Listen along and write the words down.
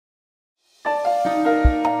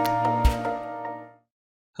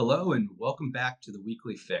Hello and welcome back to the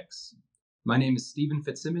Weekly Fix. My name is Stephen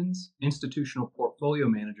Fitzsimmons, Institutional Portfolio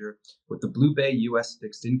Manager with the BlueBay U.S.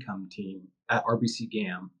 Fixed Income Team at RBC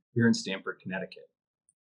GAM here in Stamford, Connecticut.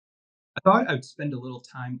 I thought I'd spend a little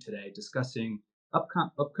time today discussing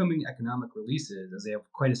upcoming economic releases as they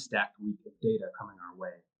have quite a stacked week of data coming our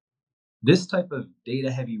way. This type of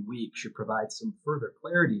data-heavy week should provide some further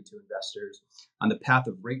clarity to investors on the path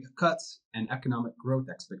of rate cuts and economic growth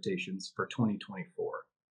expectations for 2024.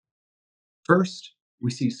 First, we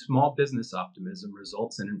see small business optimism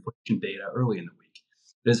results in inflation data early in the week.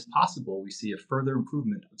 It is possible we see a further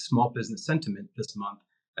improvement of small business sentiment this month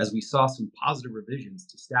as we saw some positive revisions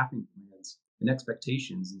to staffing plans and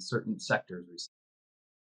expectations in certain sectors recently.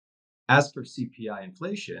 As for CPI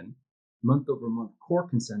inflation, month-over-month core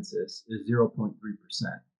consensus is 0.3%.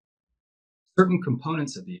 Certain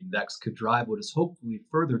components of the index could drive what is hopefully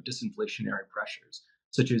further disinflationary pressures,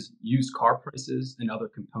 such as used car prices and other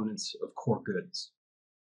components of core goods.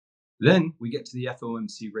 Then we get to the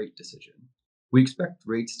FOMC rate decision. We expect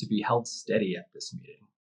rates to be held steady at this meeting.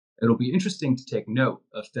 It'll be interesting to take note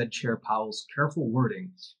of Fed Chair Powell's careful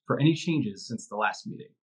wording for any changes since the last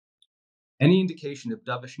meeting. Any indication of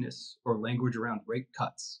dovishness or language around rate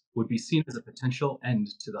cuts would be seen as a potential end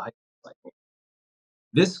to the hiking cycle.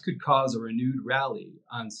 This could cause a renewed rally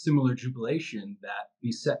on similar jubilation that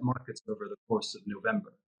beset markets over the course of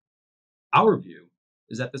November. Our view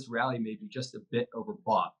is that this rally may be just a bit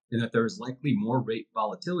overbought and that there is likely more rate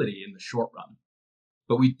volatility in the short run.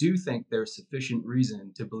 But we do think there is sufficient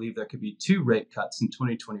reason to believe there could be 2 rate cuts in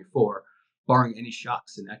 2024, barring any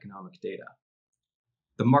shocks in economic data.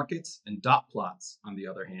 The markets and dot plots, on the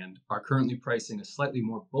other hand, are currently pricing a slightly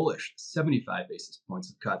more bullish 75 basis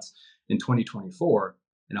points of cuts in 2024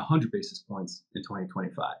 and 100 basis points in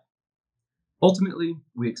 2025. Ultimately,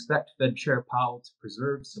 we expect Fed Chair Powell to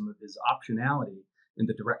preserve some of his optionality in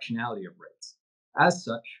the directionality of rates. As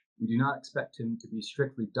such, we do not expect him to be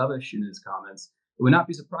strictly dovish in his comments. It would not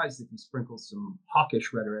be surprised if he sprinkles some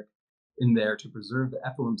hawkish rhetoric in there to preserve the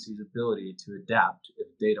FOMC's ability to adapt if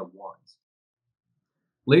data warrants.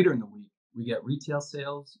 Later in the week, we get retail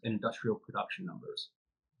sales and industrial production numbers,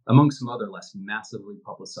 among some other less massively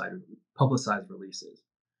publicized releases.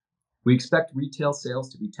 We expect retail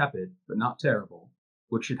sales to be tepid, but not terrible,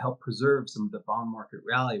 which should help preserve some of the bond market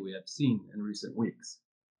rally we have seen in recent weeks.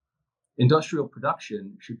 Industrial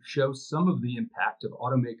production should show some of the impact of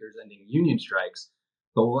automakers ending union strikes,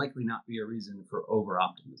 but will likely not be a reason for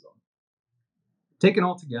over-optimism. Taken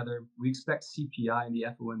all together, we expect CPI and the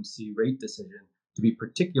FOMC rate decision to be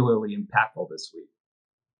particularly impactful this week.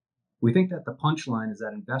 We think that the punchline is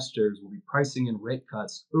that investors will be pricing in rate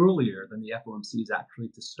cuts earlier than the FOMC is actually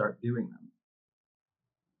to start doing them,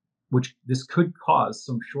 which this could cause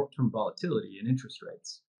some short-term volatility in interest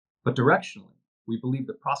rates. But directionally, we believe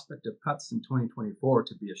the prospect of cuts in 2024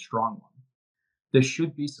 to be a strong one. This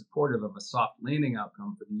should be supportive of a soft landing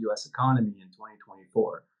outcome for the U.S. economy in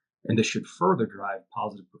 2024, and this should further drive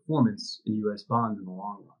positive performance in U.S. bonds in the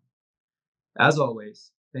long run. As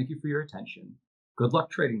always, thank you for your attention. Good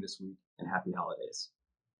luck trading this week and happy holidays.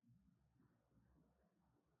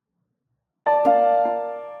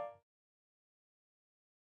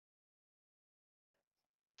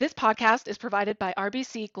 This podcast is provided by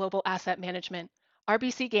RBC Global Asset Management,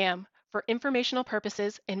 RBC GAM, for informational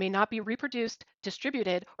purposes and may not be reproduced,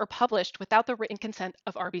 distributed, or published without the written consent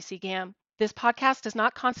of RBC GAM. This podcast does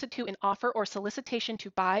not constitute an offer or solicitation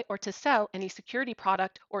to buy or to sell any security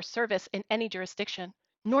product or service in any jurisdiction,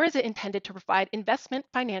 nor is it intended to provide investment,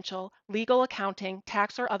 financial, legal, accounting,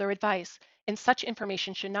 tax, or other advice, and such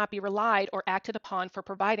information should not be relied or acted upon for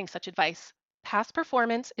providing such advice. Past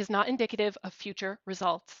performance is not indicative of future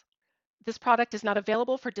results. This product is not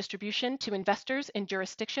available for distribution to investors in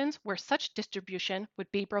jurisdictions where such distribution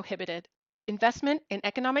would be prohibited. Investment and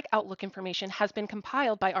economic outlook information has been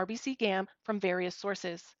compiled by RBC GAM from various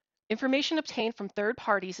sources. Information obtained from third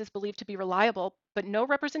parties is believed to be reliable, but no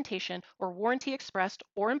representation or warranty expressed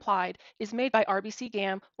or implied is made by RBC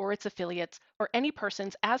GAM or its affiliates or any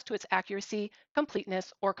persons as to its accuracy,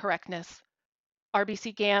 completeness, or correctness.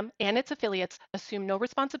 RBC GAM and its affiliates assume no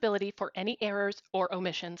responsibility for any errors or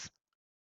omissions.